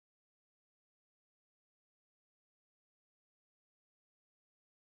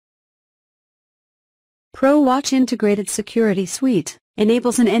ProWatch Integrated Security Suite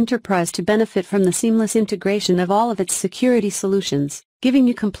enables an enterprise to benefit from the seamless integration of all of its security solutions, giving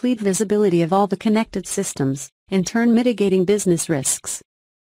you complete visibility of all the connected systems, in turn mitigating business risks.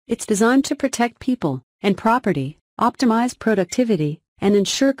 It's designed to protect people and property, optimize productivity, and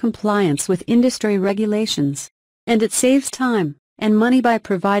ensure compliance with industry regulations. And it saves time and money by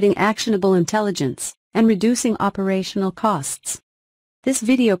providing actionable intelligence and reducing operational costs. This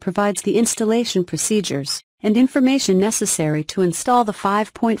video provides the installation procedures and information necessary to install the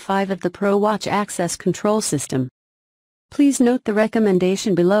 5.5 of the ProWatch Access Control System. Please note the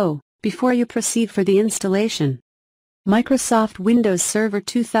recommendation below before you proceed for the installation. Microsoft Windows Server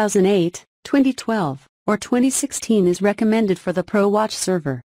 2008, 2012, or 2016 is recommended for the ProWatch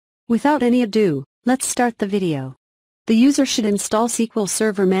server. Without any ado, let's start the video. The user should install SQL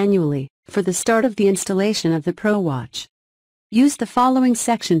Server manually for the start of the installation of the ProWatch. Use the following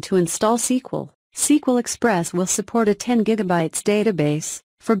section to install SQL. SQL Express will support a 10 GB database.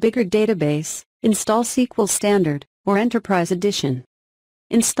 For bigger database, install SQL Standard or Enterprise Edition.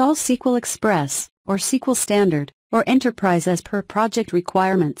 Install SQL Express or SQL Standard or Enterprise as per project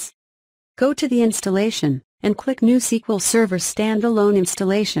requirements. Go to the installation and click New SQL Server Standalone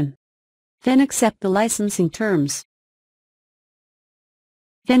Installation. Then accept the licensing terms.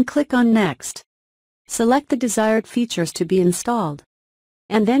 Then click on Next. Select the desired features to be installed.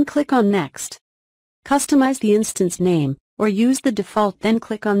 And then click on Next. Customize the instance name, or use the default, then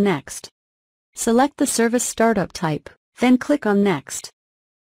click on Next. Select the service startup type, then click on Next.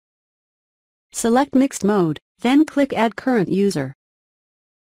 Select Mixed Mode, then click Add Current User.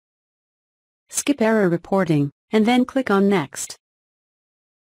 Skip Error Reporting, and then click on Next.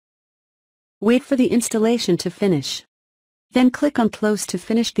 Wait for the installation to finish. Then click on Close to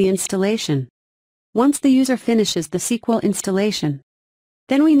finish the installation. Once the user finishes the SQL installation,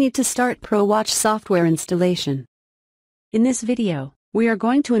 then we need to start ProWatch software installation. In this video, we are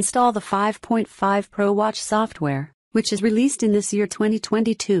going to install the 5.5 ProWatch software, which is released in this year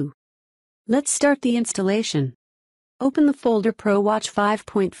 2022. Let's start the installation. Open the folder ProWatch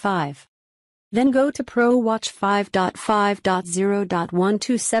 5.5. Then go to ProWatch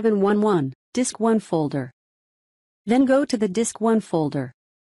 5.5.0.12711, Disk 1 folder. Then go to the Disk 1 folder.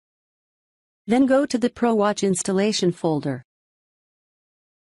 Then go to the ProWatch Installation folder.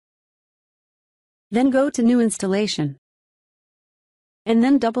 Then go to New Installation. And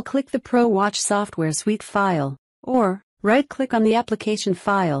then double-click the ProWatch Software Suite file, or right-click on the application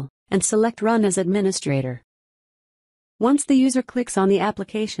file, and select Run as Administrator. Once the user clicks on the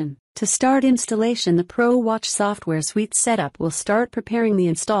application, to start installation, the ProWatch Software Suite setup will start preparing the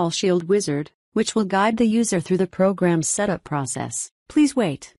Install Shield wizard, which will guide the user through the program's setup process. Please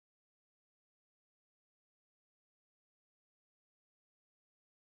wait.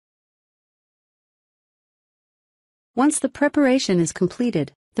 Once the preparation is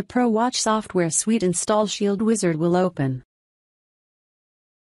completed, the ProWatch Software Suite Install Shield wizard will open.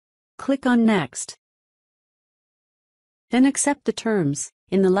 Click on Next. Then accept the terms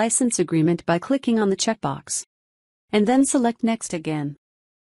in the license agreement by clicking on the checkbox. And then select Next again.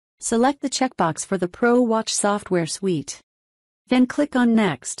 Select the checkbox for the ProWatch Software Suite. Then click on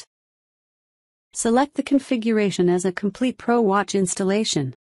Next. Select the configuration as a complete ProWatch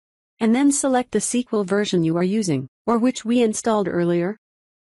installation. And then select the SQL version you are using, or which we installed earlier.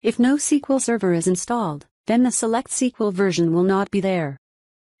 If no SQL Server is installed, then the select SQL version will not be there.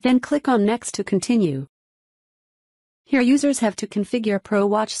 Then click on Next to continue. Here users have to configure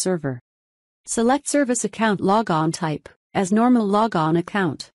ProWatch Server. Select Service Account Logon Type as normal logon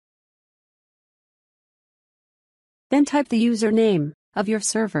account. Then type the username of your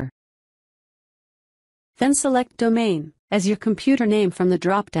server. Then select Domain as your computer name from the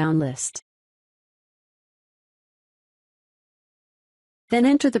drop-down list. Then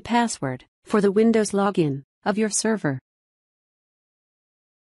enter the password for the Windows login of your server.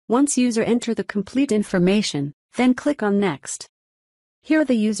 Once user enter the complete information, then click on Next. Here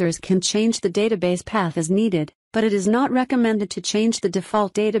the users can change the database path as needed, but it is not recommended to change the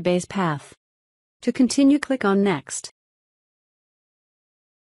default database path. To continue, click on Next.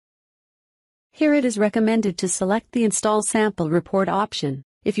 Here it is recommended to select the Install Sample Report option.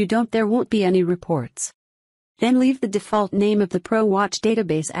 If you don't, there won't be any reports. Then leave the default name of the ProWatch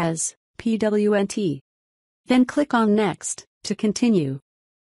database as PWNT. Then click on Next to continue.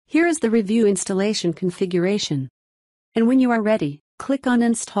 Here is the review installation configuration. And when you are ready, click on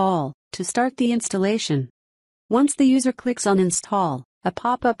Install to start the installation. Once the user clicks on Install, a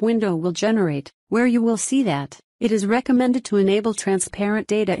pop-up window will generate, where you will see that it is recommended to enable Transparent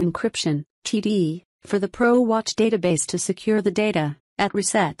Data Encryption (TDE) for the ProWatch database to secure the data at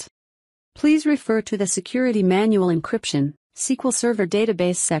reset. Please refer to the Security Manual Encryption, SQL Server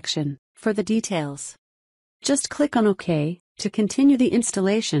Database section for the details. Just click on OK to continue the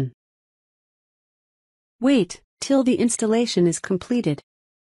installation. Wait till the installation is completed.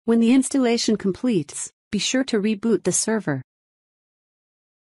 When the installation completes, be sure to reboot the server.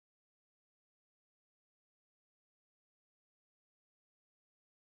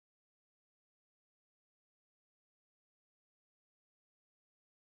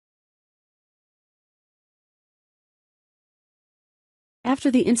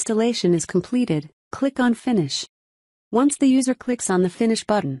 After the installation is completed, click on Finish. Once the user clicks on the Finish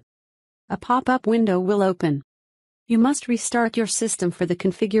button, a pop-up window will open. You must restart your system for the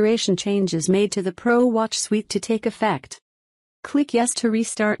configuration changes made to the ProWatch suite to take effect. Click Yes to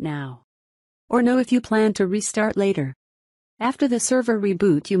restart now, or No if you plan to restart later. After the server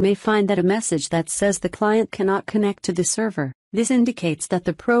reboot, you may find that a message that says the client cannot connect to the server. This indicates that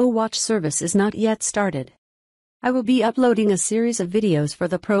the ProWatch service is not yet started. I will be uploading a series of videos for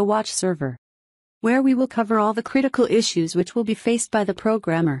the ProWatch server, where we will cover all the critical issues which will be faced by the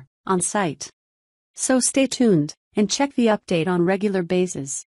programmer on site. So stay tuned and check the update on regular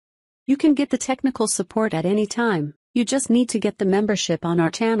basis. You can get the technical support at any time. You just need to get the membership on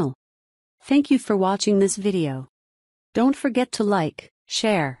our channel. Thank you for watching this video. Don't forget to like,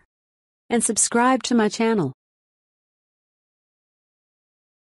 share, and subscribe to my channel.